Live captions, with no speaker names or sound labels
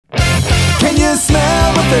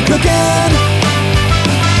they're cooking.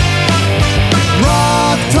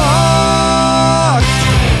 Rock Talk!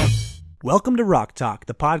 Welcome to Rock Talk,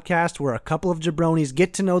 the podcast where a couple of jabronis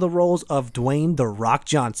get to know the roles of Dwayne "The Rock"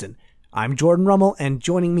 Johnson. I'm Jordan Rummel, and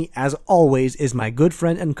joining me, as always, is my good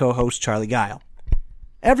friend and co-host, Charlie Guile.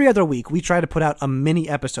 Every other week, we try to put out a mini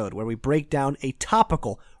episode where we break down a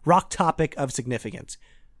topical rock topic of significance.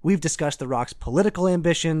 We've discussed The Rock's political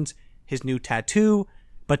ambitions, his new tattoo,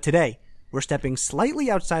 but today, we're stepping slightly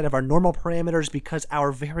outside of our normal parameters because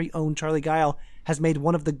our very own Charlie Guile has made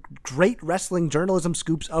one of the great wrestling journalism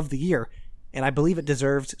scoops of the year, and I believe it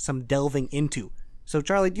deserves some delving into. So,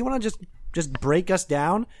 Charlie, do you want to just break us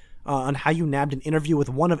down on how you nabbed an interview with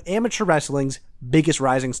one of amateur wrestling's biggest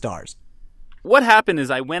rising stars? What happened is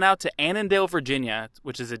I went out to Annandale, Virginia,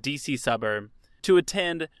 which is a D.C. suburb, to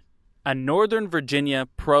attend a Northern Virginia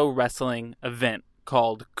pro wrestling event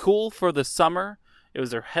called Cool for the Summer. It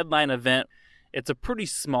was their headline event. It's a pretty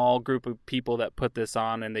small group of people that put this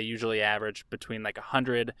on, and they usually average between like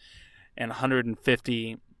 100 and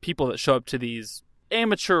 150 people that show up to these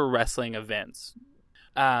amateur wrestling events.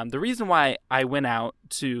 The reason why I went out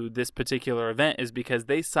to this particular event is because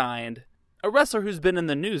they signed a wrestler who's been in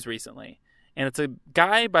the news recently. And it's a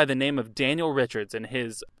guy by the name of Daniel Richards, and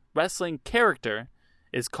his wrestling character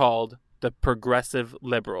is called the Progressive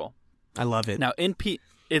Liberal. I love it. Now,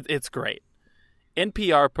 it's great.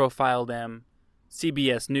 NPR profiled him.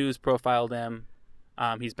 CBS News profiled him.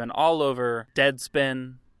 He's been all over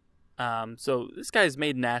Deadspin. So this guy's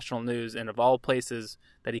made national news, and of all places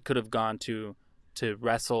that he could have gone to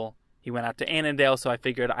wrestle, he went out to Annandale, so I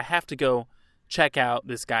figured I have to go check out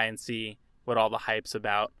this guy and see what all the hype's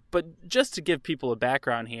about. But just to give people a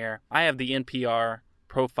background here, I have the NPR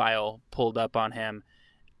profile pulled up on him.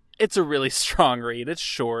 It's a really strong read. It's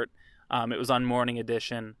short. It was on Morning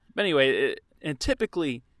Edition. But anyway, and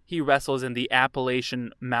typically he wrestles in the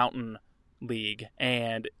Appalachian Mountain League,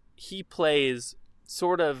 and he plays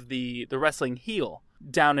sort of the wrestling heel.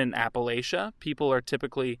 Down in Appalachia, people are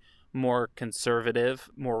typically more conservative,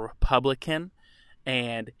 more Republican,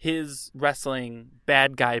 and his wrestling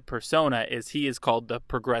bad guy persona he is called the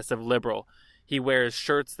Progressive Liberal. He wears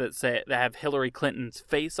shirts that have Hillary Clinton's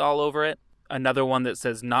face all over it, another one that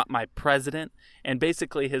says "Not My President," and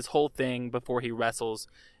basically his whole thing before he wrestles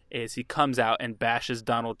is he comes out and bashes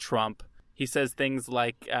Donald Trump. He says things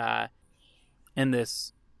like, in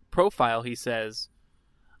this profile, he says,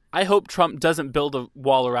 "I hope Trump doesn't build a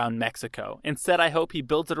wall around Mexico. Instead, I hope he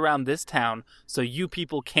builds it around this town so you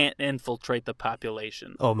people can't infiltrate the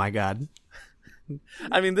population." Oh, my God.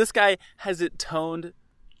 I mean, this guy has it toned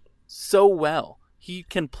so well. He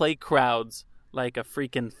can play crowds like a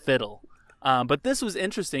freaking fiddle. But this was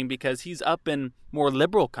interesting because he's up in more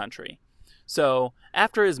liberal country. So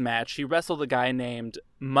after his match, he wrestled a guy named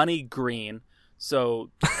Money Green.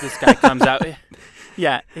 So this guy comes out.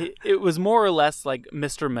 Yeah, it was more or less like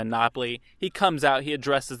Mr. Monopoly. He comes out, he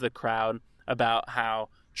addresses the crowd about how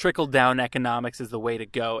trickle-down economics is the way to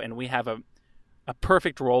go, and we have a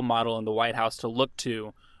perfect role model in the White House to look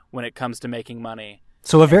to when it comes to making money.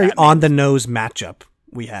 So a very on-the-nose matchup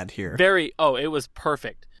we had here. It was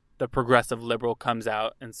perfect. The Progressive Liberal comes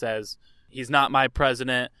out and says, "He's not my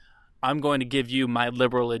president. I'm going to give you my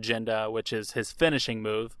liberal agenda," which is his finishing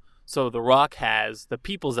move. So The Rock has the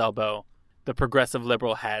people's elbow. The Progressive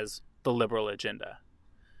Liberal has the liberal agenda.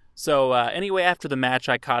 So anyway, after the match,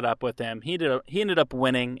 I caught up with him. He ended up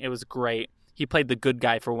winning. It was great. He played the good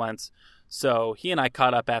guy for once. So he and I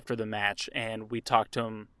caught up after the match, and we talked to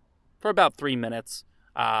him for about 3 minutes.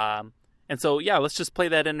 And so, yeah, let's just play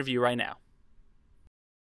that interview right now.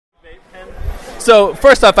 So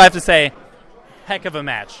first off, I have to say, heck of a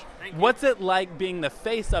match. What's it like being the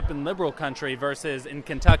face up in liberal country versus in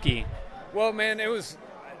Kentucky? Well, man, it was...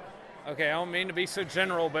 Okay, I don't mean to be so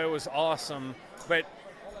general, but it was awesome. But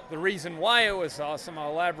the reason why it was awesome,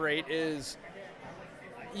 I'll elaborate, is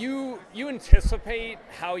you anticipate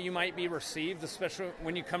how you might be received, especially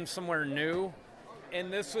when you come somewhere new.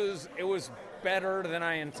 And it was better than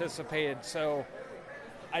I anticipated. So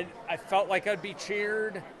I felt like I'd be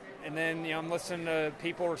cheered. And then, I'm listening to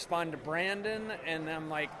people respond to Brandon, and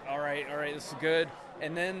I'm like, all right, this is good.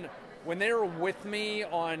 And then when they were with me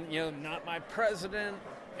on, "Not My President,"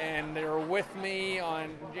 and they were with me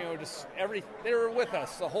on, they were with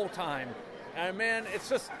us the whole time. And man, it's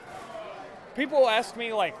just, people ask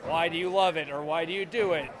me like, why do you love it? Or why do you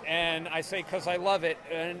do it? And I say, 'cause I love it.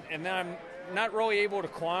 And then I'm not really able to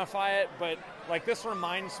quantify it, but like this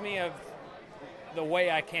reminds me of the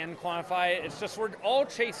way I can quantify it. It's just we're all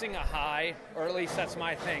chasing a high, or at least that's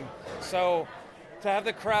my thing. So to have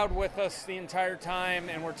the crowd with us the entire time,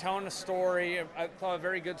 and we're telling a story. I thought a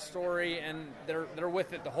very good story, and they're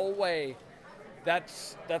with it the whole way.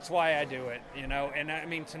 That's why I do it, you know. And I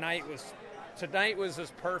mean, tonight was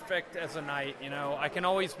as perfect as a night, you know. I can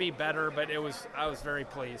always be better, but I was very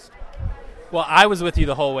pleased. Well, I was with you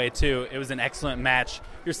the whole way, too. It was an excellent match.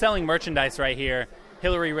 You're selling merchandise right here.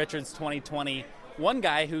 Hillary Richards 2020. One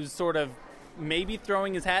guy who's sort of maybe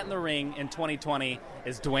throwing his hat in the ring in 2020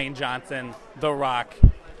 is Dwayne Johnson, The Rock.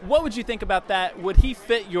 What would you think about that? Would he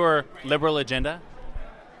fit your liberal agenda?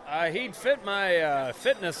 He'd fit my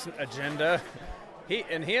fitness agenda. He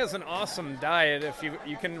has an awesome diet. If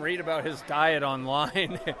you can read about his diet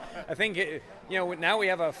online. I think now we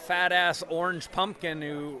have a fat ass orange pumpkin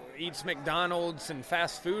who eats McDonald's and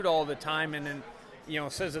fast food all the time, and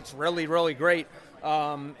says it's really, really great.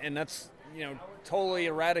 And that's totally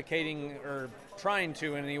eradicating, or trying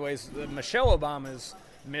to anyways, Michelle Obama's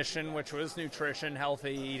mission, which was nutrition,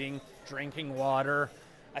 healthy eating, drinking water.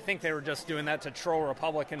 I think they were just doing that to troll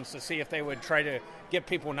Republicans to see if they would try to get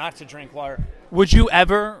people not to drink water. Would you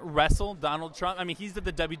ever wrestle Donald Trump? I mean, he's at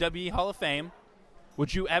the WWE Hall of Fame.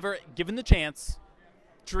 Would you ever, given the chance,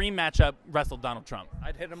 dream matchup, wrestle Donald Trump?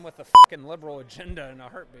 I'd hit him with a fucking liberal agenda in a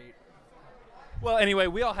heartbeat. Well, anyway,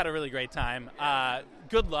 we all had a really great time.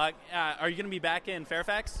 Good luck. Are you going to be back in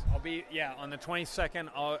Fairfax? I'll be, on the 22nd,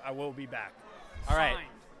 I will be back. All right.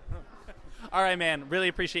 All right, man. Really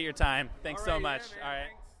appreciate your time. Thanks so much. Yeah, all right.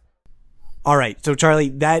 All right. So, Charlie,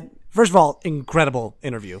 that, first of all, incredible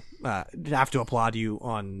interview. I have to applaud you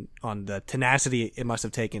on the tenacity it must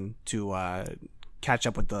have taken to catch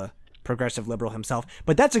up with the progressive liberal himself.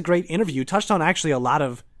 But that's a great interview. Touched on actually a lot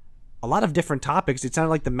of different topics. It sounded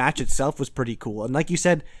like the match itself was pretty cool. And like you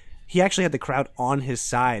said, he actually had the crowd on his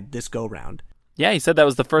side this go round. Yeah, he said that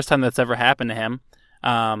was the first time that's ever happened to him.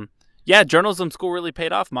 Yeah, journalism school really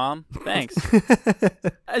paid off, Mom. Thanks.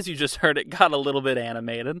 As you just heard, it got a little bit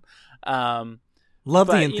animated. Love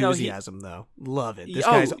the enthusiasm, though. Love it. This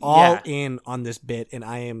guy's all in on this bit, and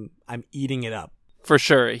I'm eating it up. For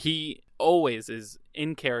sure. He always is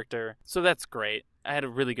in character, so that's great. I had a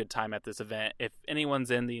really good time at this event. If anyone's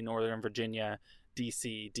in the Northern Virginia,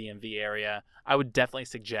 D.C., DMV area, I would definitely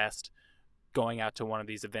suggest going out to one of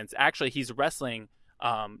these events. Actually, he's wrestling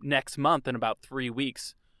next month in about 3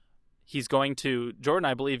 weeks. He's going to, Jordan,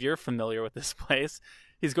 I believe you're familiar with this place.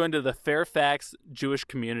 He's going to the Fairfax Jewish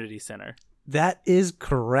Community Center. That is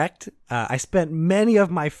correct. I spent many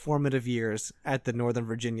of my formative years at the Northern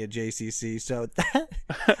Virginia JCC, so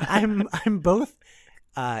I'm both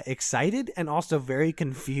excited and also very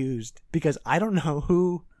confused because I don't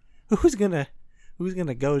know who's gonna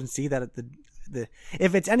go and see that at the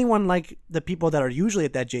if it's anyone like the people that are usually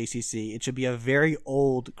at that JCC, it should be a very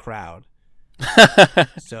old crowd.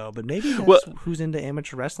 So, but maybe that's who's into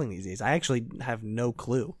amateur wrestling these days. I actually have no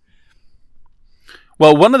clue.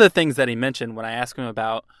 Well, one of the things that he mentioned when I asked him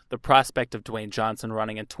about the prospect of Dwayne Johnson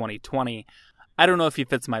running in 2020, I don't know if he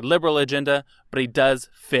fits my liberal agenda, but he does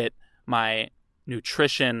fit my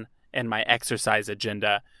nutrition and my exercise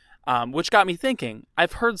agenda, which got me thinking.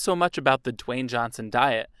 I've heard so much about the Dwayne Johnson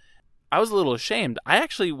diet. I was a little ashamed. I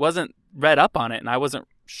actually wasn't read up on it, and I wasn't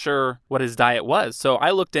sure what his diet was. So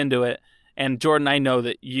I looked into it. And Jordan, I know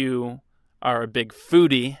that you are a big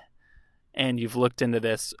foodie and you've looked into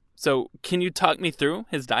this. So can you talk me through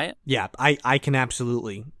his diet? Yeah, I can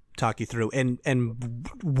absolutely talk you through. And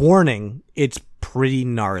warning, it's pretty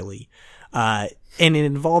gnarly. And it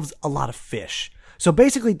involves a lot of fish. So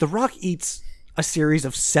basically, The Rock eats a series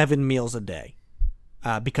of 7 meals a day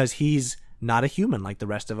because he's not a human like the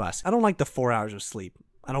rest of us. I don't like the 4 hours of sleep.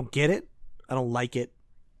 I don't get it. I don't like it.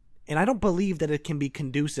 And I don't believe that it can be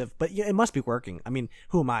conducive, but yeah, it must be working. I mean,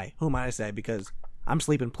 who am I? Who am I to say? Because I'm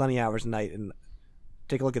sleeping plenty of hours a night, and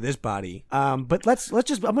take a look at this body. But let's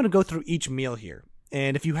just. I'm going to go through each meal here,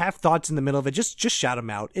 and if you have thoughts in the middle of it, just shout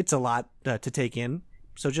them out. It's a lot to take in,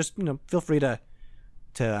 so just feel free to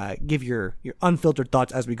give your unfiltered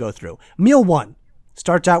thoughts as we go through. Meal 1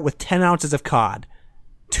 starts out with 10 ounces of cod,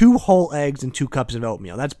 2 whole eggs, and 2 cups of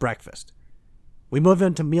oatmeal. That's breakfast. We move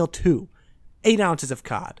into meal 2, 8 ounces of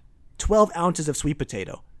cod, 12 ounces of sweet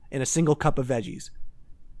potato, and a single cup of veggies.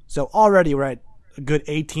 So already we're at a good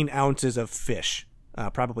 18 ounces of fish,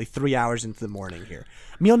 probably 3 hours into the morning here.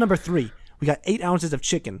 Meal number 3, we got 8 ounces of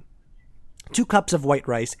chicken, 2 cups of white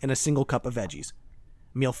rice, and a single cup of veggies.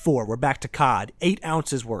 Meal 4, we're back to cod, 8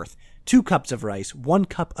 ounces worth, 2 cups of rice, 1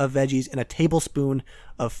 cup of veggies, and a tablespoon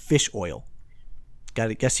of fish oil.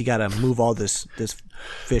 Guess you gotta move all this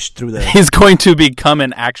fish through the. He's going to become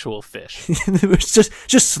an actual fish. It's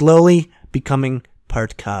just slowly becoming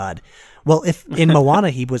part cod. Well, if in Moana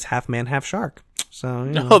he was half man, half shark. So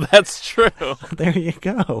No, that's true. there you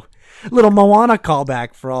go. Little Moana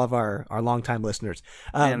callback for all of our longtime listeners.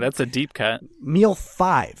 Man, that's a deep cut. Meal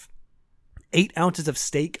 5, 8 ounces of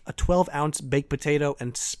steak, a 12-ounce baked potato,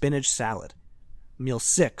 and spinach salad. Meal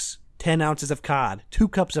 6, 10 ounces of cod, 2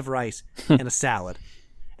 cups of rice, and a salad.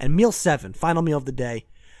 And meal 7, final meal of the day,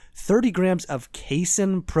 30 grams of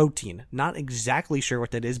casein protein. Not exactly sure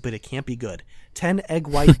what that is, but it can't be good. 10 egg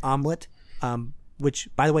white omelet, which,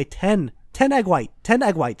 by the way, 10 egg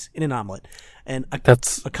whites in an omelet. And a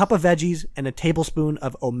cup of veggies and a tablespoon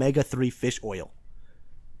of omega-3 fish oil.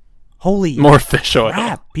 Holy more fish oil.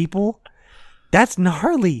 Crap, people. That's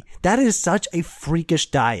gnarly. That is such a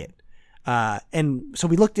freakish diet. And so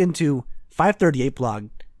we looked into 538 blog,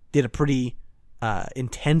 did a pretty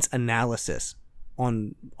intense analysis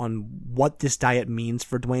on what this diet means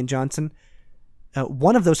for Dwayne Johnson.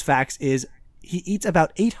 One of those facts is he eats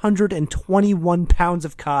about 821 pounds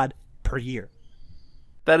of cod per year.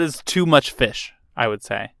 That is too much fish, I would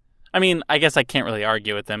say. I mean, I guess I can't really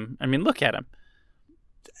argue with him. I mean, look at him.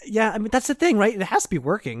 Yeah, I mean, that's the thing, right? It has to be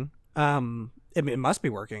working. I mean, it must be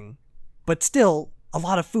working. But still, a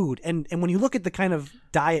lot of food. And when you look at the kind of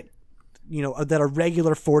diet, that a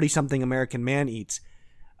regular 40-something American man eats,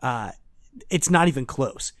 it's not even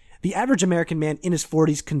close. The average American man in his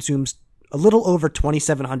 40s consumes a little over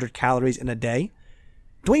 2,700 calories in a day.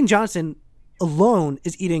 Dwayne Johnson alone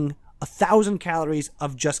is eating 1,000 calories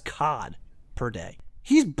of just cod per day.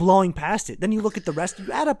 He's blowing past it. Then you look at the rest, you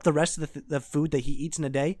add up the rest of the food that he eats in a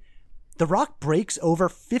day. The Rock breaks over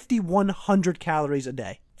 5,100 calories a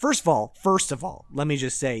day. First of all, let me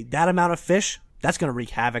just say, that amount of fish, that's going to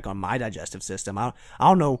wreak havoc on my digestive system. I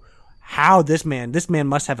don't know how this man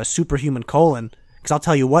must have a superhuman colon, because I'll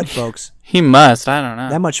tell you what, folks. He must. I don't know.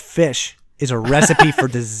 That much fish is a recipe for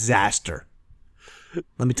disaster.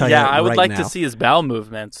 Let me tell you that right now. Yeah, I would like to see his bowel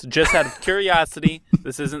movements. Just out of curiosity.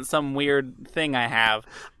 This isn't some weird thing I have.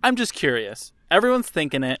 I'm just curious. Everyone's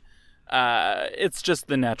thinking it. It's just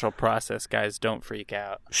the natural process, guys. Don't freak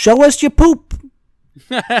out. Show us your poop.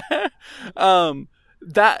 That,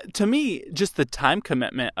 to me, just the time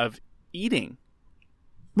commitment of eating.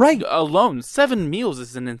 Right. Alone, 7 meals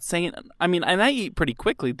is an insane... I mean, and I eat pretty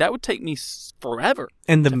quickly. That would take me forever.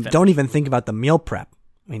 And don't even think about the meal prep.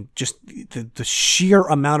 I mean, just the sheer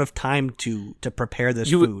amount of time to prepare this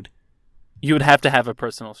food. You would have to have a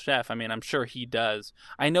personal chef. I mean, I'm sure he does.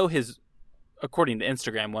 I know according to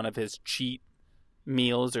Instagram, one of his cheat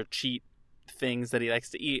meals or cheat things that he likes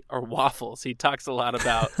to eat are waffles. He talks a lot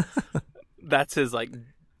about... That's his,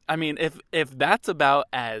 I mean, if that's about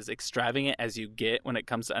as extravagant as you get when it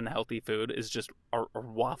comes to unhealthy food is just or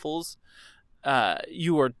waffles,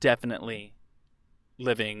 you are definitely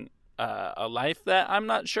living a life that I'm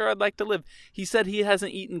not sure I'd like to live. He said he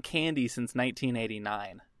hasn't eaten candy since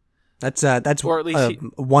 1989. That's or at least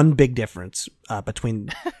one big difference between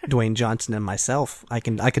Dwayne Johnson and myself. I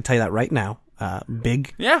can tell you that right now.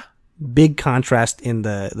 Big contrast in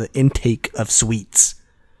the intake of sweets.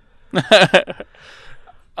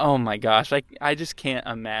 Oh my gosh, I just can't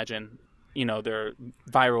imagine. There are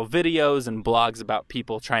viral videos and blogs about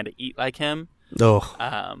people trying to eat like him.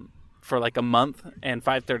 For like a month, and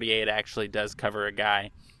 538 actually does cover a guy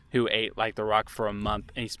who ate like The Rock for a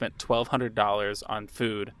month, and he spent $1,200 on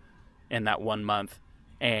food in that 1 month,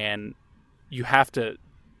 and you have to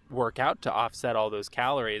work out to offset all those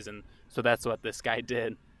calories, and so that's what this guy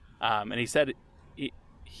did. And he said he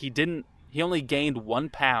only gained 1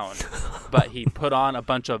 pound, but he put on a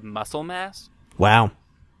bunch of muscle mass. Wow.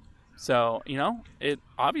 So, it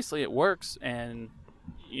obviously it works, and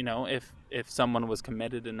if someone was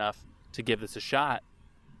committed enough to give this a shot,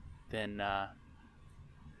 then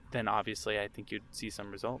obviously I think you'd see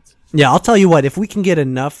some results. Yeah, I'll tell you what, if we can get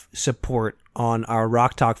enough support on our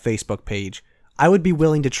Rock Talk Facebook page, I would be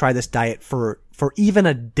willing to try this diet for even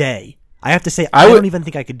a day. I have to say, I don't even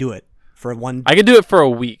think I could do it for one. I could do it for a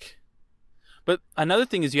week. But another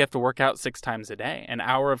thing is you have to work out 6 times a day. An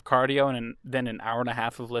hour of cardio and then an hour and a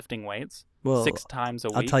half of lifting weights. Well, 6 times a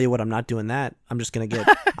week. I'll tell you what, I'm not doing that. I'm just going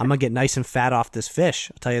to I'm going to get nice and fat off this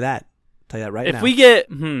fish. I'll tell you that. Right now.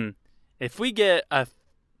 If we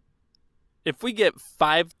get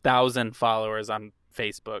 5,000 followers on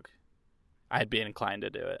Facebook, I'd be inclined to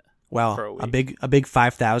do it. Well, for a week. a big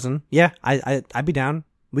 5,000. Yeah, I'd be down.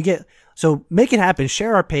 So make it happen.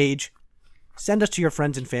 Share our page. Send us to your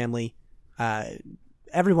friends and family.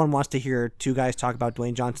 Everyone wants to hear 2 guys talk about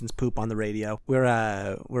Dwayne Johnson's poop on the radio.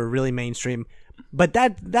 We're really mainstream, but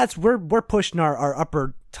we're pushing our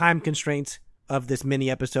upper time constraints of this mini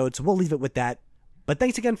episode, so we'll leave it with that. But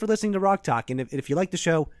thanks again for listening to Rock Talk, and if you like the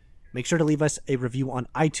show, make sure to leave us a review on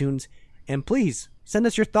iTunes And please, send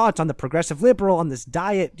us your thoughts on the progressive liberal, on this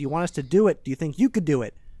diet. Do you want us to do it? Do you think you could do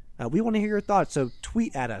it? We want to hear your thoughts, so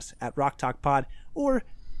tweet at us at Rock Talk Pod or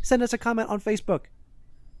send us a comment on Facebook.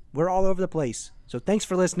 We're all over the place. So thanks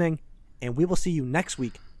for listening, and we will see you next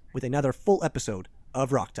week with another full episode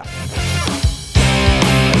of Rock Talk.